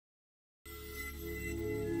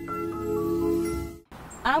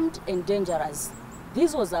armed and dangerous.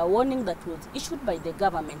 This was a warning that was issued by the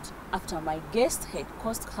government after my guest had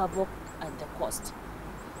caused havoc at the coast.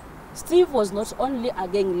 Steve was not only a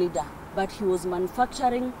gang leader, but he was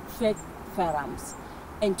manufacturing fake firearms.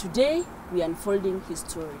 And today, we are unfolding his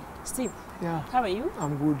story. Steve, yeah. How are you?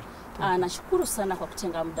 I'm good. Nashukuru sana kwa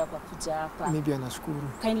kutenga muda kwa kuja hapa. Maybe nashukuru.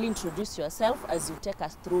 Kindly introduce yourself as you take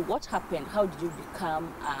us through what happened. How did you become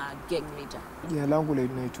a gang leader? Jina langu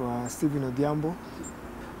linaitwa Steven Odhiambo.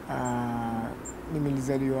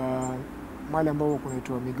 Nimelizaliwa mahali ambapo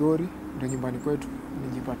kunaitwa Migori, ndio nyumbani kwetu.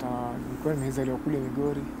 Nilikuwa nimezaliwa kule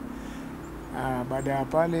Migori. Baada ya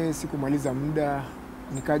pale sikumaliza muda,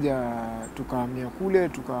 nikaja tukahamia kule,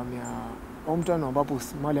 tukahamia hometown ambapo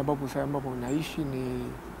mahali ambapo naishi ni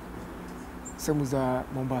sehemu za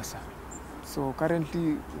Mombasa. So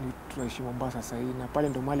currently tunaishi Mombasa sasa hivi, na pale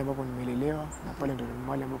ndo mahali ambapo nimelelewa, na pale ndo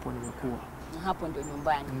mahali ambapo nimekuwa. Na hapo ndo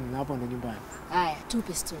nyumbani. Hapo ndo nyumbani. Haya,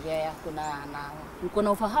 tupe historia yako niko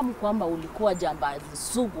na ufahamu kwamba ulikuwa jambazi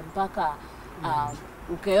sugu mpaka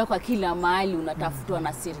ukawekwa kila mahali unatafutwa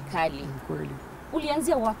na serikali. Kweli.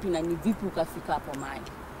 Ulianzia wapi na ni vipi ukafika hapo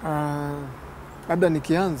mahali? Labda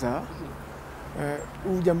nikianza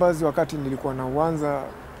ujambazi wakati nilikuwa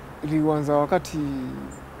ilianza wakati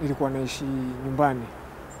nilikuwa naishi nyumbani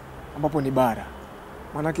ambapo ni bara.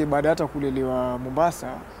 Manake baada hata kulelewa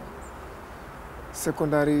Mombasa,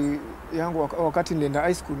 secondary yangu wakati nilienda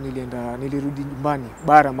high school nilirudi nyumbani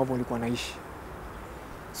bara ambapo nilikuwa naishi.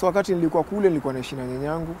 So wakati nilikuwa kule nilikuwa naishi na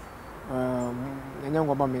nyanyangu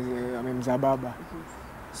ambaye amemzaa baba.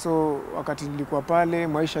 So wakati nilikuwa pale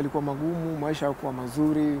maisha yalikuwa magumu, maisha hayakuwa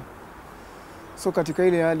mazuri. So katika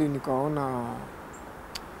ile hali nikaona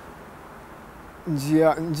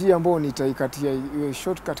njia ambayo nitaikatia iwe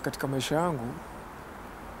shortcut katika maisha yangu,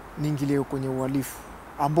 niingilie kwenye uhalifu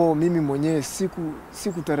ambao mimi mwenyewe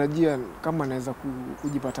sikutarajia kama naweza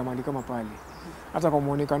kujipata mali kama pale. Hata kwa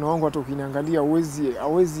muonekano wangu hata ukiniangalia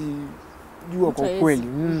hawezi jua kwa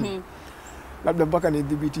kweli. Labda mpaka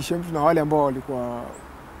nidhibitishe mtu na wale ambao walikuwa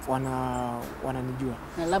wananijua.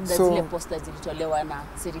 Na labda zile posta zilitolewa na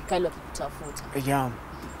serikali wakikutafuta. Yeah.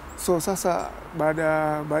 So sasa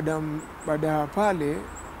baada pale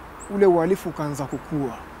ule uhalifu ukaanza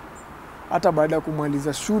kukua. Hata baada ya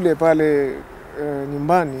kumaliza shule pale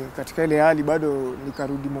nyumbani, katika ile hali bado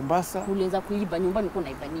nikarudi Mombasa. Ulianza kuiba nyumbani, uko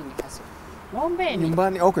naiba nini hasa? Ng'ombe?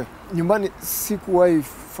 Nyumbani, okay. Nyumbani sikuwahi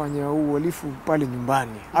fanya uhalifu pale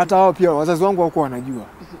nyumbani. Hata wao pia wazazi wangu hawakuwa wanajua.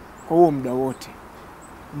 Kwa huo muda wote.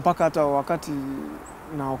 Mpaka hata wakati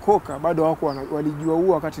naokoka bado hawakuwa walijua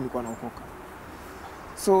huo wakati nilikuwa naokoka.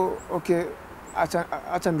 So okay,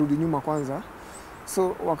 acha nirudi nyuma kwanza.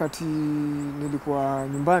 So wakati nilikuwa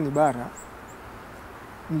nyumbani bara,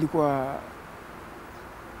 nilikuwa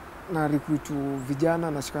na recruit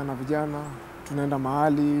vijana, nashikana na vijana, tunaenda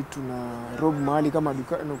mahali, tuna rob mahali kama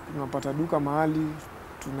duka, tunapata duka mahali,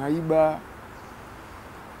 tunaiba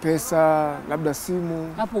pesa, labda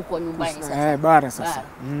simu. Hapo uko nyumbani sasa. Bara sasa.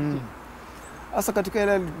 Sasa katika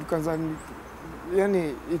ile tukaanza,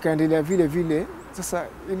 yani ikaendelea vile. Sasa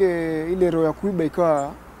ile roho ya kuiba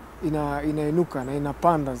ikawa inainuka na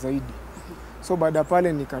inapanda zaidi. So baada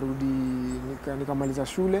pale nikarudi nikamaliza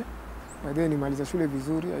shule. Baadaye nimaliza shule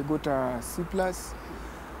vizuri, I got a C+,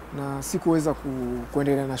 na sikuweza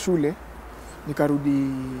kuendelea na shule,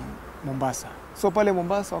 nikarudi Mombasa. So pale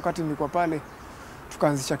Mombasa wakati nilikuwa pale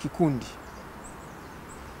tukaanzisha kikundi.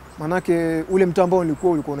 Manake ule mtaa ambao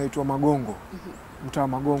ulikuwa unaitwa Magongo. Mtaa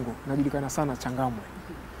Magongo, unajulikana sana Changamwe.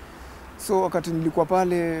 So wakati nilikuwa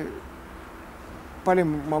pale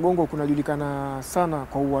Magongo kunajulikana sana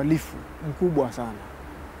kwa uhalifu mkubwa sana.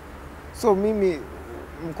 So mimi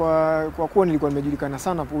kwa kuwa nilikuwa nimejulikana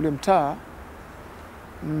sana ule mtaa,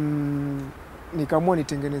 nikaamua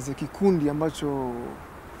nitengeneze kikundi ambacho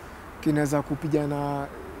kinaweza kupigana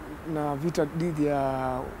na vita dhidi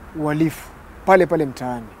ya uhalifu pale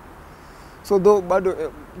mtaani. So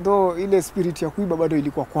though ile spirit ya kuiba bado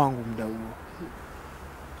ilikuwa kwangu muda huo.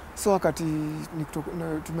 So wakati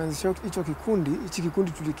tumeanzisha hicho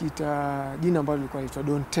kikundi tulikiita jina ambalo lilikuwa linaitwa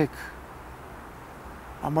Don't Take,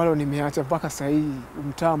 ambalo nimeacha mpaka sasa hivi.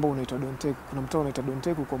 Mtaa ambao unaitwa Don't Take, kuna mtaa unaitwa Don't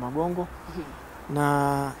Take huko Magongo.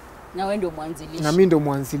 Na wewe ndio mwanzilishi. Na mimi ndio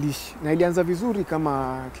mwanzilishi. Na ilianza vizuri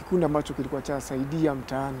kama kikundi ambacho kilikuwa cha saidia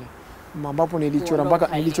mtaani, ambapo nilichora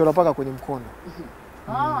mpaka kwenye mkono.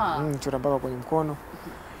 Nilichora mpaka kwenye mkono.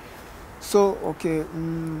 So okay,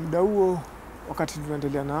 muda huo wakati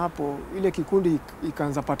tunaendelea na hapo, ile kikundi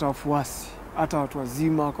ikaanza pata wafuasi. Hata watu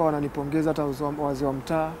wazima wakawa wananipongeza, hata wazee wa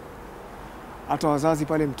mtaa, hata wazazi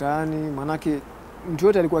pale mtaani. Manake mtu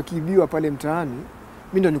yote alikuwa akiibiwa pale mtaani,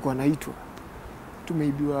 mimi ndo nilikuwa naitwa.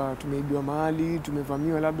 tumeibiwa mahali,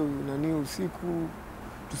 tumevamiwa labda nani usiku,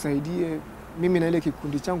 tusaidie. Mimi na ile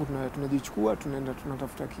kikundi changu tunajichukua, tunaenda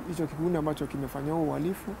tunatafuta hicho kikundi ambacho kimefanya huo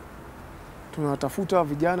uhalifu. Tunawatafuta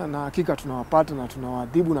vijana na hakika tunawapata na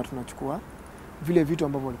tunawaadhibu na tunachukua vile vitu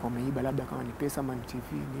ambavyo walikuwa wameiba, labda kama ni pesa ama ni TV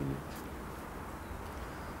nini.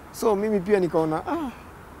 So mimi pia nikaona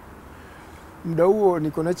muda huo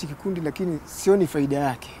niko na hichi kikundi lakini sioni faida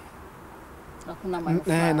yake. Hakuna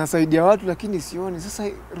manufaa. Nasaidia watu lakini sioni. Sasa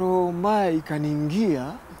roho mbaya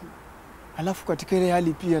ikaniingia. Alafu katika ile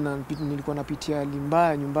hali pia nilikuwa napitia hali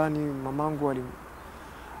mbaya nyumbani. Mamangu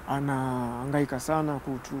anahangaika sana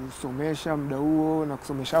kutusomesha muda huo na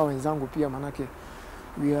kusomesha wenzangu pia, manake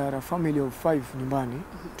we are a family of 5 nyumbani.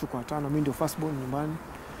 Tuko 5, mimi ndio first born nyumbani.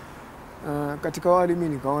 Katika wale mimi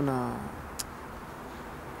nikaona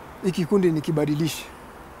hiki kikundi nikibadilisha.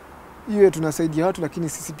 Iwe tunasaidia watu lakini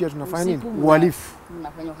sisi pia tunafanya nini? Uhalifu.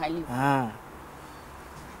 Tunafanya uhalifu.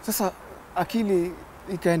 Sasa akili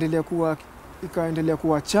ikaendelea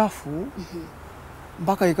kuwa chafu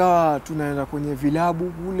mpaka ikawa tunaenda kwenye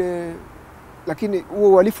vilabu kule, lakini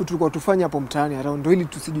huo uhalifu tulikuwa tufanya hapo mtaani around ili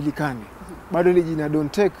tusijulikane. Bado ile jina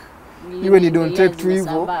don't take iwe ni don't take tu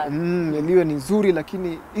hivyo, liwe ni nzuri,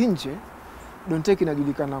 lakini nje don't take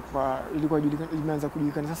inajulikana imeanza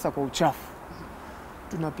kujulikana sasa kwa uchafu.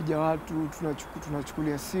 Tunapiga watu,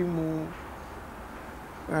 tunachukulia simu,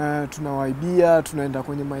 tunawaibia, tunaenda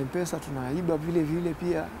kwenye M-Pesa, tunaiba vile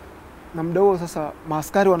pia. Na muda huo sasa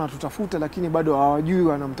maaskari wanatutafuta lakini bado hawajui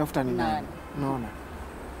wanamtafuta ni nani. Unaona?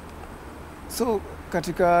 So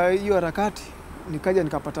katika hiyo harakati nikaja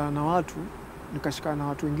nikapatana na watu, nikashikana na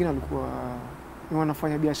watu wengine walikuwa ni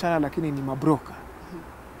wanafanya biashara lakini ni mabroka.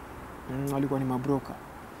 Walikuwa ni mabroka.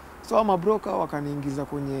 So mabroka wakaniingiza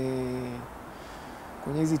kwenye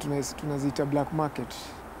hizi tunaziita black market.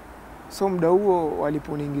 So muda huo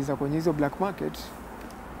waliponiingiza kwenye hizo black market,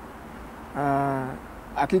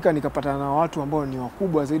 hakika nikapatana na watu ambao ni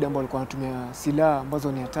wakubwa zaidi ambao walikuwa wanatumia silaha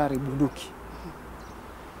ambazo ni hatari, bunduki.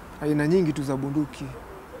 Aina nyingi tu za bunduki.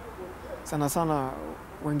 Sana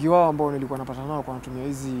wengi wao ambao nilikuwa napatana nao kwa wanatumia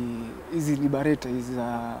hizi liberator hizi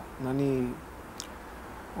za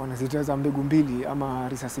wanaziita za mbegu 2 ama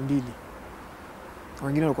risasi 2.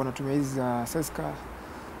 Wengine walikuwa wanatumia hizi za seska.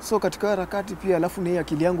 So katika harakati pia, alafu ni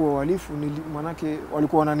akili yangu wa uhalifu, manake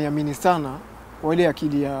walikuwa wananiamini sana kwa ile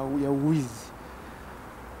akili ya uwizi.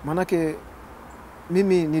 Manake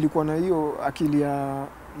mimi nilikuwa na hiyo akili ya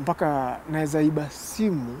mpaka naweza iba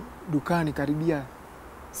simu dukani karibia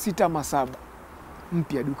 6 ama 7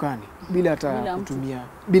 mpya dukani bila hata kutumia,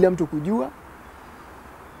 bila mtu kujua,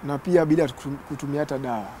 na pia bila kutumia hata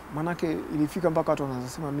dawa. Manake ilifika mpaka watu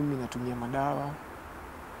wanasema mimi natumia madawa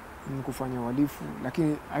kufanya uhalifu,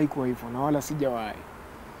 lakini haikuwa hivyo na wala sijawahi.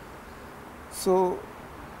 So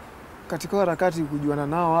katika harakati kujuana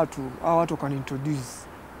nao watu wakaniintroduce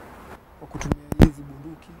kwa kutumia hizi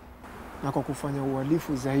bunduki na kwa kufanya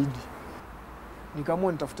uhalifu zaidi.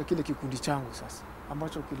 Nikaamua nitafuta kile kikundi changu sasa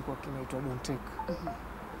ambacho kilikuwa kinaitwa Don't Take.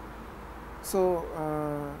 So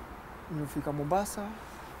nilifika Mombasa,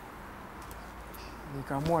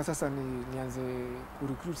 nikaamua sasa nianze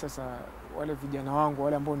kurecruit sasa wale vijana wangu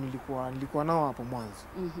wale ambao nilikuwa nao hapo mwanzo.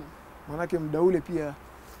 Maanake muda ule pia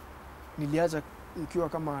niliacha ikiwa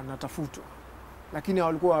kama natafutwa, lakini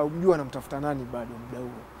walikuwa hawajua namtafuta nani bado muda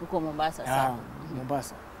huo. Uko Mombasa sasa?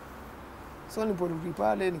 Mombasa. So niliporudi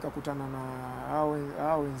pale nikakutana na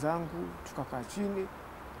hao wenzangu, tukakaa chini,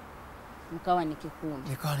 nikawa ni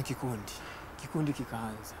kikundi. Kikundi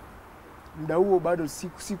kikaanza. Muda huo bado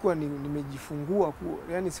sikuwa nimejifungua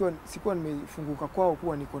yani sikuwa nimefunguka kwao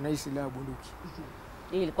kuwa niko na silaha bunduki.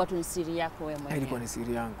 Hii ilikuwa tu ni siri yako wewe mwenyewe? Ilikuwa ni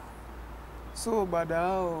siri yangu. So baada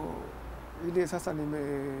hao ile sasa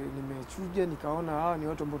nimechuja, nikaona hao ni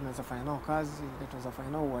watu ambao tunaweza fanya nao kazi, tunaweza fanya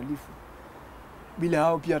nao uhalifu bila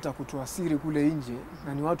hao pia hata kutoa siri kule nje,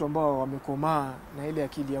 na ni watu ambao wamekomaa na ile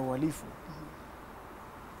akili ya uhalifu.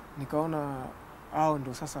 Nikaona hao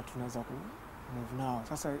ndio sasa tunaweza move nao.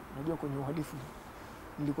 Sasa unajua kwenye uhalifu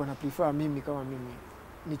nilikuwa na prefer mimi kama mimi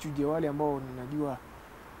nichuje wale ambao ninajua.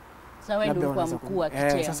 Sasa wewe ndio ulikuwa mkuu wa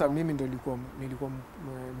kitendo. Sasa mimi ndio nilikuwa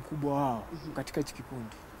mkubwa wao katika hichi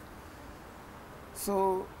kikundi.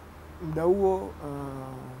 So muda huo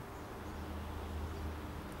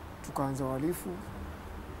tukaanza uhalifu,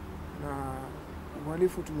 na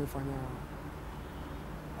uhalifu tumefanya,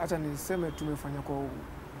 hata niseme tumefanya kwa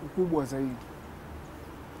ukubwa zaidi.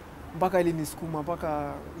 Mpaka ili nisukuma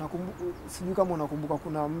mpaka sijui kama unakumbuka,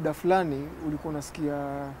 kuna muda fulani ulikuwa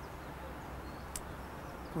unasikia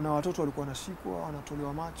kuna watoto walikuwa wanashikwa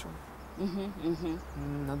wanatolewa macho.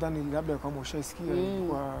 Nadhani labda kama ushaisikia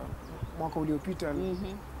kwa mwaka uliopita.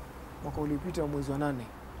 mwaka uliopita mwezi wa 8,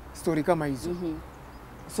 story kama hizo.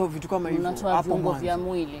 So vitu kama hivyo unatoa viungo vya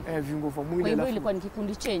mwili. Viungo vya mwili. Kwa hivyo ilikuwa ni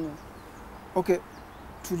kikundi chenyu? Okay,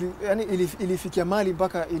 yani ilifikia mali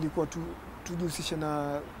mpaka ilikuwa tujihusishe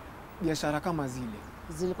na biashara kama zile.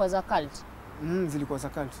 Zilikuwa za cult? Zilikuwa za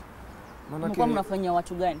cult. Maana mlikuwa mnafanyia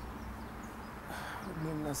watu gani?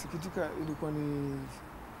 Nasikitika, ilikuwa ni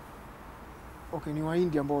ni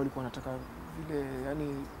Wahindi ambao walikuwa wanataka vile,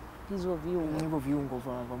 yani hivyo viungo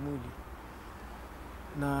vya mwili.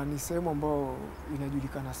 Na ni sehemu ambao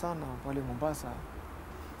inajulikana sana pale Mombasa,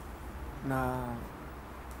 na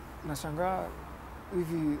nashangaa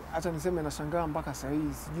hivi, hata niseme nashangaa mpaka sasa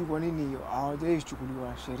hivi sijui kwa nini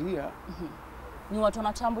hawajaichukuliwa sheria. Ni watu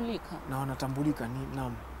wanatambulika. Na wanatambulika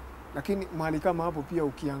naam. Lakini mahali kama hapo pia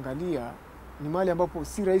ukiangalia ni mahali ambapo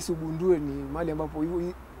si rahisi ugundue, ni mahali ambapo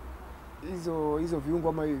hizo viungo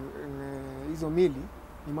ama hizo mili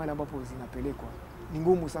ni mahali ambapo zinapelekwa. Ni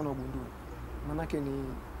ngumu sana ugundue. Manake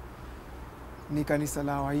ni kanisa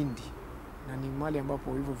la Wahindi na ni mahali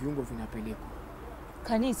ambapo hivyo viungo vinapelekwa.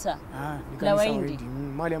 Kanisa? Ni kanisa la Wahindi.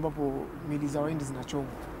 Mahali ambapo mili za Wahindi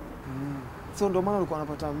zinachomwa. So ndio maana ulikuwa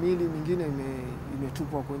unapata mili mingine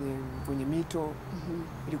imetupwa kwenye mito.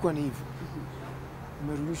 Ilikuwa ni hivyo.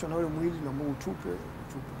 Umerudishwa na ule mwili na Mungu tupe.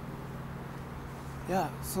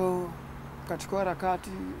 So katika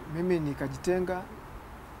harakati mimi nikajitenga,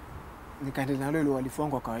 nikaendelea na ile uhalifu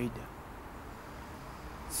wangu wa kawaida.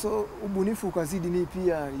 So ubunifu ukazidi, ni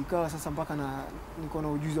pia ikawa sasa mpaka niko na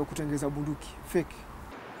ujuzi wa kutengeneza bunduki fake.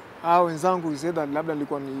 Wenzangu zeda labda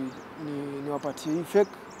nilikuwa niwapatie hii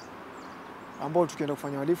fake ambao tukienda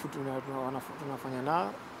kufanya uhalifu tunafanya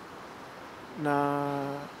na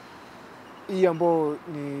hii ambao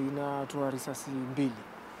ninatoa risasi 2.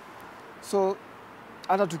 So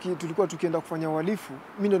hata tulikuwa tukienda kufanya uhalifu,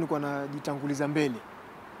 mimi ndio nilikuwa najitanguliza mbele.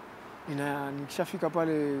 Nikishafika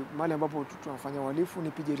pale mahali ambapo tunafanya uhalifu,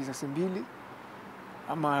 nipige risasi 2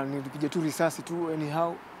 ama nipige tu risasi tu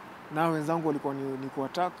anyhow, na wenzangu walikuwa ni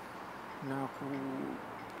kuattack na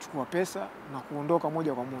kuchukua pesa na kuondoka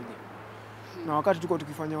moja kwa moja. Na wakati tulikuwa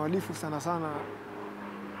tukifanya uhalifu sana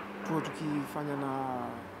tulikuwa tukifanya na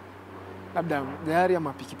labda gari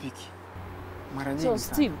ama pikipiki mara nyingi. So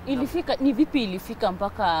Steve, ni vipi ilifika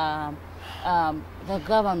mpaka the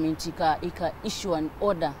government ika issue an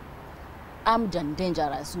order armed and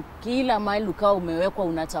dangerous? Kila mahali ukawa umewekwa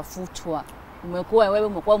unatafutwa,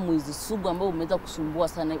 umekuwa mwizi sugu ambao umeweza kusumbua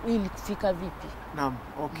sana. Ili kufika vipi? Naam,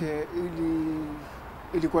 okay,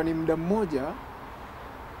 ilikuwa ni muda mmoja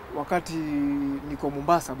wakati niko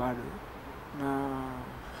Mombasa bado, na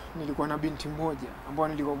nilikuwa na binti mmoja ambaye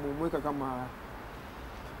nilikuwa mumweka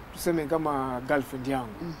kama girlfriend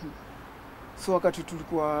yangu. So wakati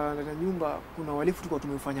tulikuwa na nyumba, kuna uhalifu tulikuwa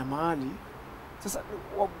tumefanya mahali. Sasa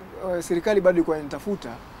serikali bado ilikuwa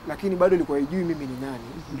inatafuta, lakini bado ilikuwa haijui mimi ni nani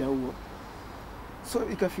muda huo. So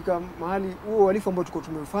ikafika mahali huo uhalifu ambao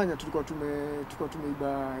tulikuwa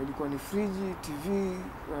tumeiba, ilikuwa ni friji, TV,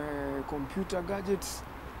 computer gadgets,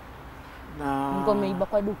 na mko mmeiba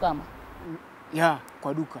kwa duka ama?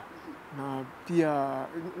 Kwa duka. Na pia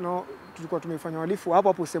tulikuwa tumefanya uhalifu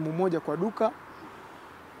hapo sehemu moja kwa duka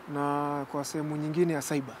na kwa sehemu nyingine ya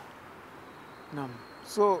cyber. Naam.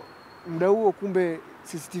 So muda huo kumbe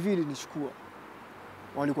CCTV ilinichukua,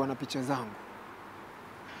 walikuwa na picha zangu.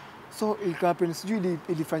 So ikahappen, sijui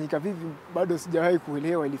ilifanyika vipi, bado sijawahi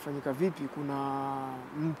kuelewa ilifanyika vipi. Kuna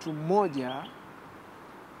mtu mmoja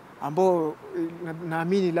ambao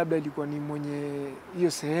naamini labda ilikuwa ni mwenye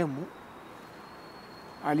hiyo sehemu,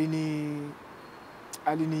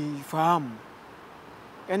 alinifahamu.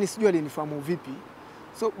 Yaani sijui alinifahamu vipi.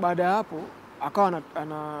 So baada ya hapo akawa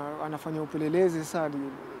anafanya upelelezi. Sasa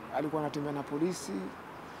alikuwa anatembea na polisi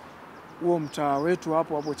huo mtaa wetu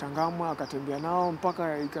hapo Changamwe, akatembea nao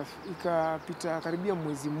mpaka ikapita karibia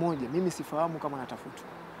mwezi mmoja. Mimi sifahamu kama natafutwa,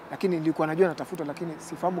 lakini nilikuwa najua natafutwa, lakini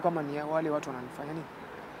sifahamu kama ni wale watu wananifanya nini,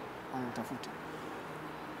 wanatafuta.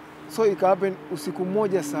 So ikahappen usiku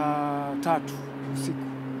mmoja saa 3 usiku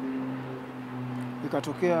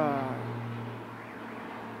ikatokea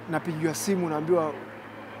napigiwa simu, naambiwa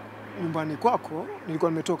nyumbani kwako,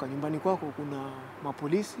 nilikuwa nimetoka nyumbani kwako, kuna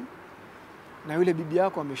mapolisi na yule bibi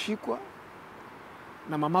yako ameshikwa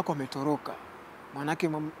na mamako ametoroka. Maanake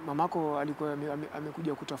mamako alikuwa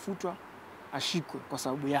amekuja kutafutwa, ashikwe kwa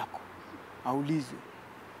sababu yako, aulizwe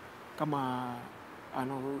kama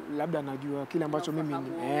labda anajua kile ambacho mimi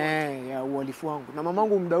ya uhalifu wangu. Na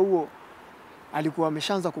mamangu muda huo alikuwa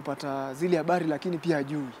ameshaanza kupata zile habari, lakini pia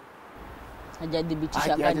hajui,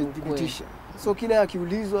 hajadhibitisha. So kila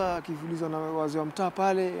akiulizwa na wazee wa mtaa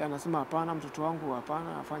pale, anasema hapana, mtoto wangu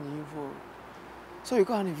hapana, afanye hivyo. So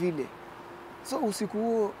ikawa ni vile. So usiku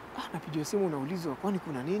huo napigiwa simu naulizwa kwani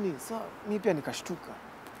kuna nini? So mimi pia nikashtuka.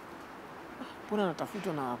 Mbona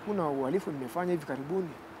natafutwa na hakuna uhalifu nimefanya hivi karibuni?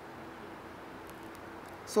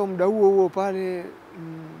 So muda huo pale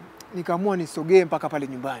nikaamua nisogee mpaka pale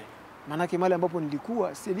nyumbani. Maanake mahali ambapo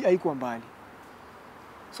nilikuwa haikuwa mbali.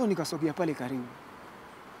 So nikasogea pale karibu.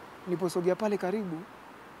 Niliposogea pale karibu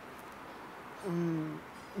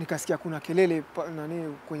nikasikia kuna kelele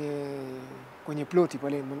kwenye ploti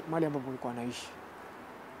pale mahali ambapo nilikuwa naishi.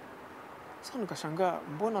 So nikashangaa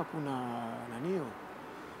mbona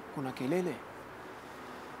kuna kelele.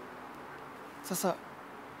 Sasa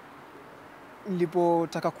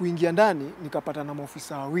nilipotaka kuingia ndani nikapata na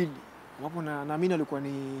maofisa wawili ambapo naamini alikuwa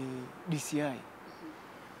ni DCI.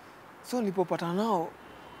 So nilipopata nao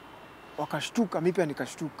wakashtuka, mimi pia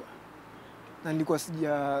nikashtuka. Na nilikuwa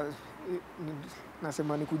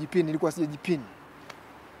nasema ni kujipini, nilikuwa sijajipini.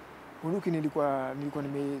 Bunduki nilikuwa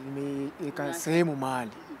nimeweka sehemu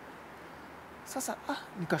mahali. Sasa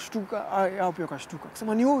nikashtuka, hao pia wakashtuka.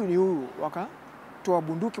 Akasema ni huyu, wakatoa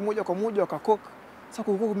bunduki moja kwa moja wakakoka. Sasa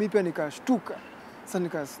kwa mimi pia nikashtuka. Sasa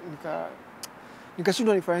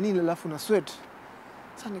nikashindwa nifanye nini, alafu na sweat.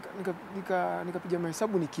 Sasa nikapiga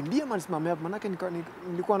mahesabu nikimbie ama nisimame hapo, maana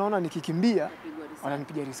nilikuwa naona nikikimbia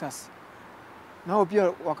wananipiga risasi. Nao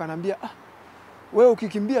pia wakanambia wewe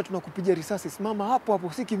ukikimbia tunakupiga risasi, simama hapo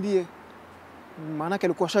usikimbie. Maana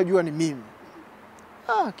alikuwa shajua ni mimi.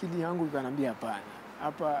 Akili yangu ikaniambia hapana.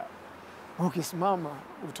 Hapa ukisimama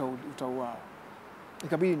utauawa.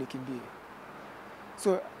 Nikabidi nikimbie.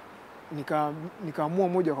 So nikaamua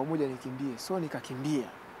moja kwa moja nikimbie. So nikakimbia.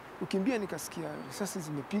 Ukimbia nikasikia risasi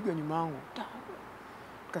zimepigwa nyuma yangu.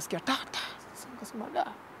 Nikasikia tata. Sasa nikasema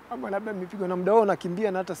ama labda nimepigwa na muda huo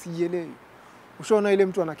nakimbia na hata sijielewi. Ushaona ile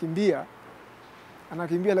mtu anakimbia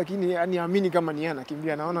lakini aniamini kama ni yeye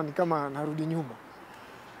anakimbia, naona ni kama narudi nyuma.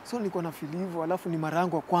 So niko na feel hivyo, alafu ni mara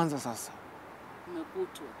yangu ya kwanza sasa.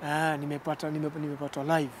 Umekutwa? Nimepata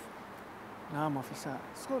live na maafisa.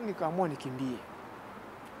 So nikaamua nikimbie.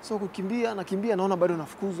 So nakimbia naona bado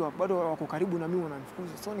nafukuzwa, bado wako karibu na mimi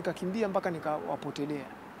wananifukuza. So nikakimbia mpaka nikawapotelea.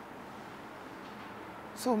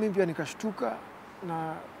 So mimi pia nikashtuka,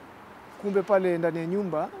 na kumbe pale ndani ya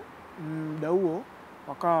nyumba muda huo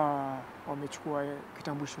wakawa wamechukua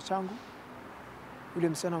kitambulisho changu. Yule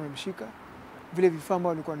msichana wamemshika. Vile vifaa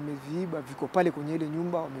ambavyo nilikuwa nimeviiba viko pale kwenye ile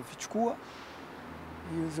nyumba wamevichukua.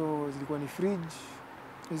 Hizo zilikuwa ni fridge,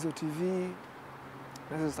 hizo TV,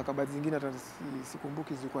 na hizo stakabadhi zingine hata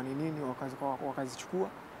sikumbuki zilikuwa ni nini, wakazichukua.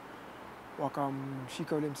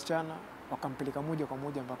 Wakamshika yule msichana, wakampeleka moja kwa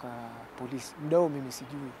moja mpaka polisi. Muda huo mimi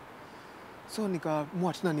sijui. So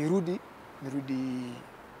nikaamua tena nirudi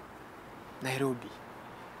Nairobi.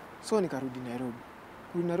 So nikarudi Nairobi.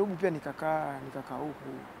 Kurudi Nairobi pia nikakaa huku.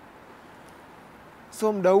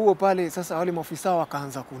 So muda huo pale sasa wale maofisa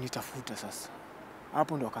wakaanza kunitafuta sasa.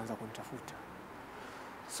 Hapo ndo wakaanza kunitafuta.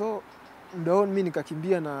 So muda huo mimi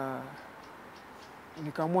nikakimbia na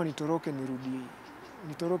nikaamua nitoroke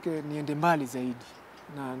niende mbali zaidi.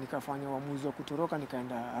 Na nikafanya uamuzi wa kutoroka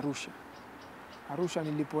nikaenda Arusha. Arusha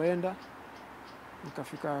nilipoenda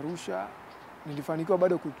nikafika Arusha, nilifanikiwa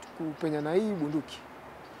bado kupenya na hii bunduki.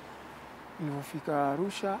 Nilipofika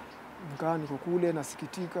Arusha nikawa niko kule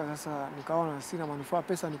nasikitika, sasa nikaona sina manufaa,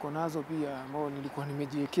 pesa niko nazo pia ambao nilikuwa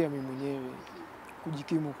nimejiwekea mimi mwenyewe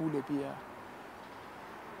kujikimu kule pia.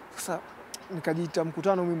 Sasa nikajiita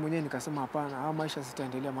mkutano mimi mwenyewe nikasema hapana, haya maisha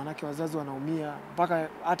sitaendelea, maana wazazi wanaumia, mpaka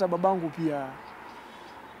hata babangu pia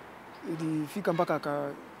ilifika mpaka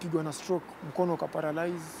akapigwa na stroke, mkono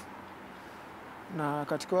ukaparalyze, na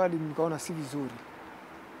katika hali nikaona si vizuri.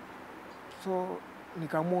 So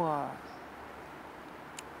nikaamua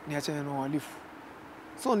niachane na uhalifu.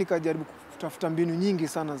 So nikajaribu kutafuta mbinu nyingi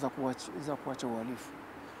sana za kuacha uhalifu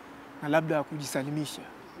na labda kujisalimisha.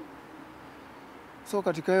 So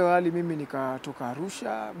katika hiyo hali mimi nikatoka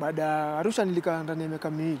Arusha. Baada ya Arusha nilikaa ndani ya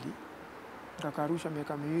miaka miwili. Nikakaa Arusha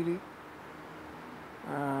miaka miwili.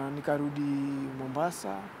 Nikarudi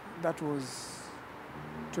Mombasa. That was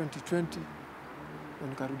 2020.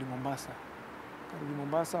 Nikarudi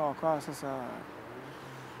Mombasa. Wakawa sasa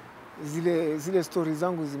zile stories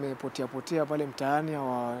zangu zimepotea pale mtaani,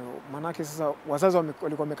 manake sasa wazazi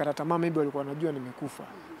walikuwa wamekata tamaa, maybe walikuwa wanajua nimekufa.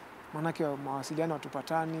 Manake mawasiliano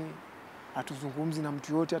hatupatani, hatuzungumzi na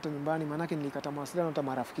mtu yote hata nyumbani, manake nilikata mawasiliano hata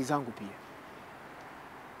marafiki zangu pia.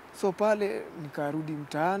 So pale nikarudi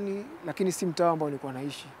mtaani, lakini si mtaa ambao nilikuwa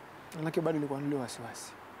naishi. Manake bado nilikuwa nile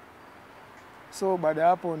wasiwasi. So baada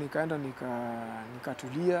hapo nikaenda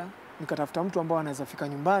nikatulia, nikatafuta mtu ambao anaweza fika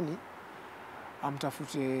nyumbani,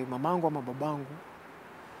 amtafute mamangu ama babangu,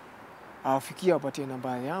 awafikie apatie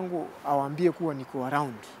namba yangu, awaambie kuwa niko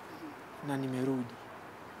around. na nimerudi.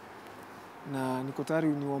 Na niko tayari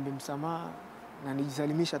niombe msamaha na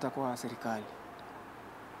nijisalimisha hata kwa serikali.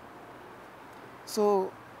 So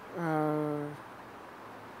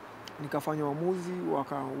nikafanya uamuzi,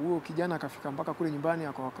 huo kijana akafika mpaka kule nyumbani,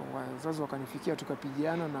 wazazi wakanifikia,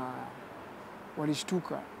 tukapigiana na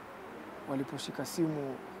walishtuka waliposhika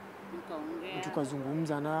simu,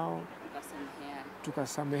 tukazungumza nao,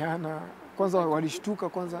 tukasameheana. Kwanza walishtuka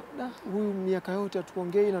kwanza, huyu miaka yote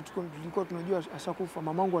hatuongei na tulikuwa tunajua ashakufa.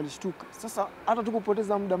 Mamangu alishtuka. Sasa hata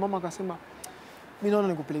tukupoteza muda, mama akasema, mimi naona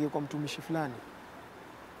nikupeleke kwa mtumishi fulani.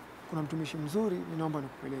 Kuna mtumishi mzuri, mimi naomba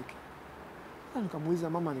nikupeleke. Nikamuuliza,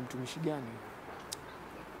 mama, ni mtumishi gani?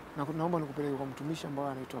 Na naomba nikupeleke kwa mtumishi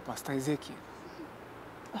ambaye anaitwa Pastor Ezekiel.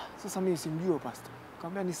 Sasa mimi simjui pastor.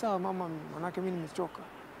 Nikamwambia ni sawa mama, manake mimi nimechoka.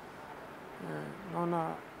 Naona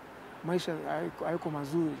maisha hayako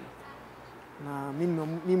mazuri. Na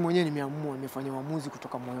mimi mwenyewe nimefanya uamuzi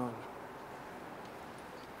kutoka moyoni.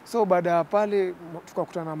 So baada ya pale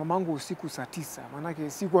tukakutana na mamangu usiku saa 9, manake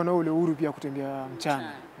sikuwa na ule uhuru pia kutembea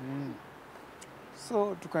mchana.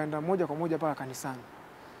 So tukaenda moja kwa moja paka kanisani.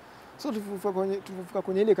 So tulifika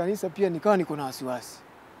kwenye ile kanisa pia nikawa niko na wasiwasi.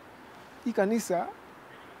 Hii kanisa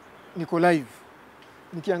niko live.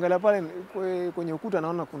 Nikiangalia pale kwenye ukuta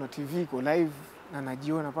naona kuna TV iko live na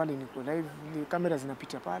najiona pale niko live, ile kamera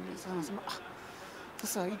zinapita pale. Sasa nasema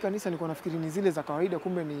sasa hii kanisa nilikuwa nafikiri ni zile za kawaida,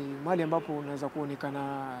 kumbe ni mahali ambapo unaweza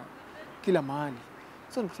kuonekana kila mahali.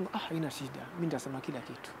 So nikasema haina shida, mimi nitasema kila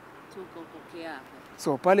kitu.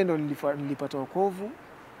 So pale ndo nilipata wokovu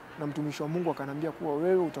na mtumishi wa Mungu akaniambia kuwa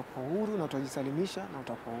wewe utakuwa huru na utajisalimisha na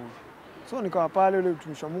utakuwa huru. So nikawa pale, yule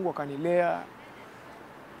mtumishi wa Mungu akanilea,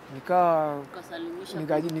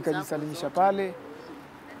 nikajisalimisha pale,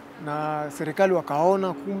 na serikali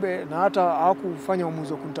wakaona kumbe, na hata hawakufanya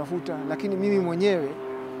uamuzi wa kunitafuta, lakini mimi mwenyewe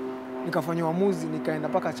nikafanya uamuzi, nikaenda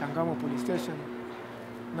paka Changamo police station,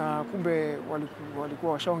 na kumbe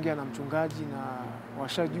walikuwa washaongea na mchungaji na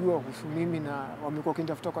washajua kuhusu mimi, na wamekuwa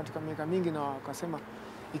wakinitafuta katika miaka mingi, na wakasema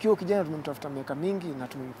ikiwa kijana tumemtafuta miaka mingi na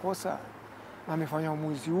tumemkosa na amefanya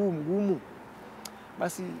uamuzi huu mgumu,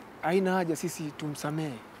 basi haina haja sisi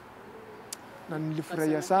tumsamehe. Na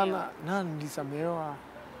nilifurahia sana na nilisamehewa,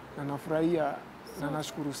 na nafurahia na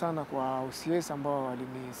nashukuru sana kwa OCS ambao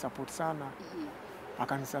walinisupport sana.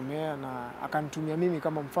 Akanisamehea na akanitumia mimi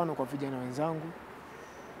kama mfano kwa vijana wenzangu,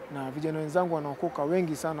 na vijana wenzangu wanaokoka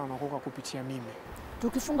wengi sana wanaokoka kupitia mimi.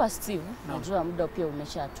 Tukifunga Steve, najua muda pia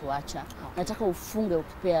umeshatuacha. Nataka ufunge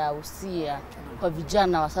ukipea usia kwa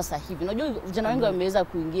vijana wa sasa hivi. Unajua vijana wengi wameweza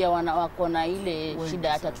kuingia, wako na ile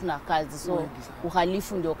shida hata tuna kazi. So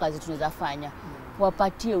uhalifu ndio kazi tunaweza fanya.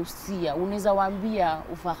 Wapatie usia, unaweza waambia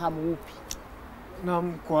ufahamu upi? Na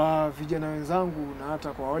kwa vijana wenzangu na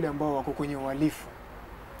hata kwa wale ambao wako kwenye uhalifu,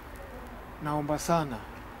 naomba sana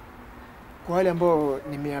kwa wale ambao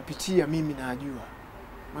nimeyapitia mimi najua.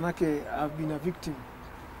 Manake I've been a victim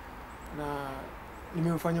na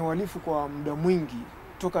nimefanya uhalifu kwa muda mwingi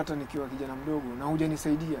toka hata nikiwa kijana mdogo na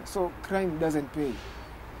hujanisaidia. So crime doesn't pay.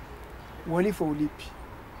 Uhalifu ulipi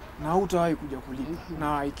na hutawahi kuja kulipa.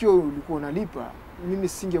 Na ikiwa ulikuwa unalipa, mimi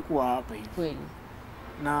singekuwa hapa hivi. Kweli.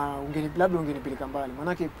 Na labda ungenipeleka mbali.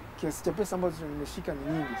 Manake kiasi cha pesa ambazo nimeshika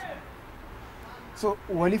ni nyingi sana. So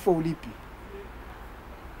uhalifu ulipi.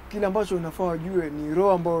 Kile ambacho unafaa wajue ni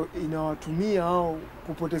roho ambayo inawatumia au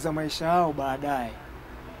kupoteza maisha yao baadaye,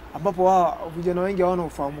 ambapo vijana wengi hawana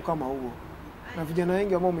ufahamu kama huo. Na vijana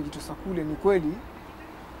wengi ambao wamejitosa kule, ni kweli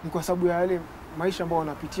ni kwa sababu ya yale maisha ambao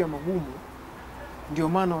wanapitia magumu, ndio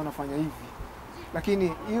maana wanafanya hivi.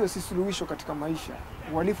 Lakini hiyo si suluhisho katika maisha.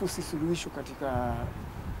 Uhalifu si suluhisho katika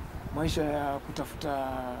maisha ya kutafuta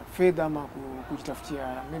fedha ama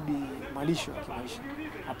kujitafutia maybe malisho ya kimaisha.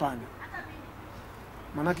 Hapana.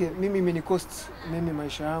 Manake mimi imenikost mimi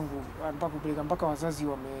maisha yangu mpaka wazazi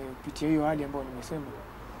wamepitia hiyo hali ambayo nimesema.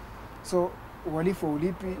 So uhalifu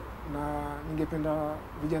ulipi, na ningependa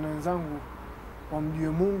vijana wenzangu wamjue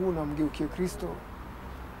Mungu na mgeukie Kristo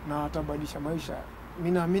na atabadilisha maisha.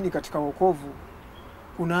 Mimi naamini katika wokovu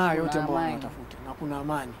kuna haya yote ambayo wanatafuta na kuna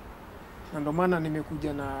amani. Na ndio maana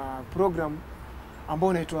nimekuja na program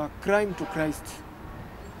ambayo inaitwa Crime to Christ,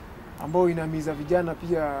 ambayo inahimiza vijana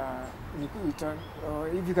pia.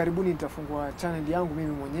 Hivi karibuni nitafungua channel yangu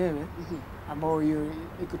mimi mwenyewe ambayo hiyo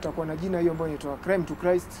itakuwa na jina hiyo ambayo inaitwa Crime to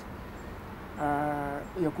Christ,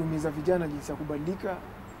 ya kuhimiza vijana jinsi ya kubadilika,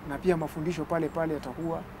 na pia mafundisho pale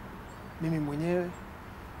yatakuwa mimi mwenyewe.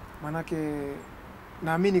 Manake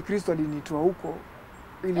naamini Kristo alinitoa huko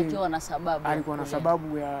ili alikuwa na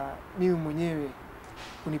sababu ya mimi mwenyewe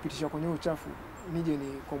kunipitisha kwenye uchafu nije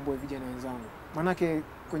nikomboe vijana wenzangu. Manake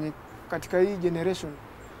katika hii generation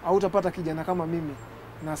hautapata kijana kama mimi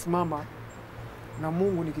nasimama na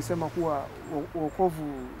Mungu nikisema kuwa wokovu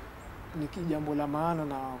ni jambo la maana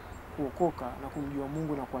na kuokoka na kumjua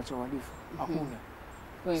Mungu na kuacha uhalifu. Hakuna.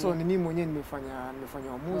 So ni mimi mwenyewe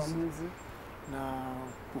nimefanya uamuzi na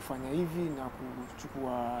kufanya hivi na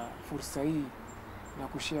kuchukua fursa hii na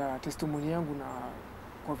kushare testimony yangu na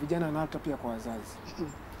kwa vijana na hata pia kwa wazazi.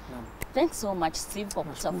 Thanks so much Steve kwa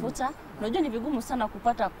kutafuta. Unajua ni vigumu sana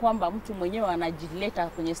kupata kwamba mtu mwenyewe anajileta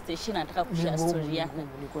kwenye station anataka kushare story yake.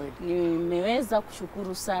 Nimeweza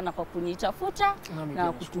kushukuru sana kwa kunitafuta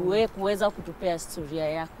na kuweza kutupea historia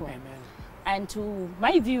yako. Amen. And to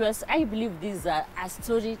my viewers, I believe this is a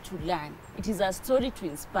story to learn. It is a story to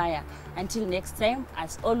inspire. Until next time,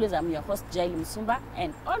 as always, I'm your host, Jaili Msumba,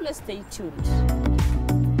 and always stay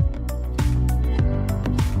tuned.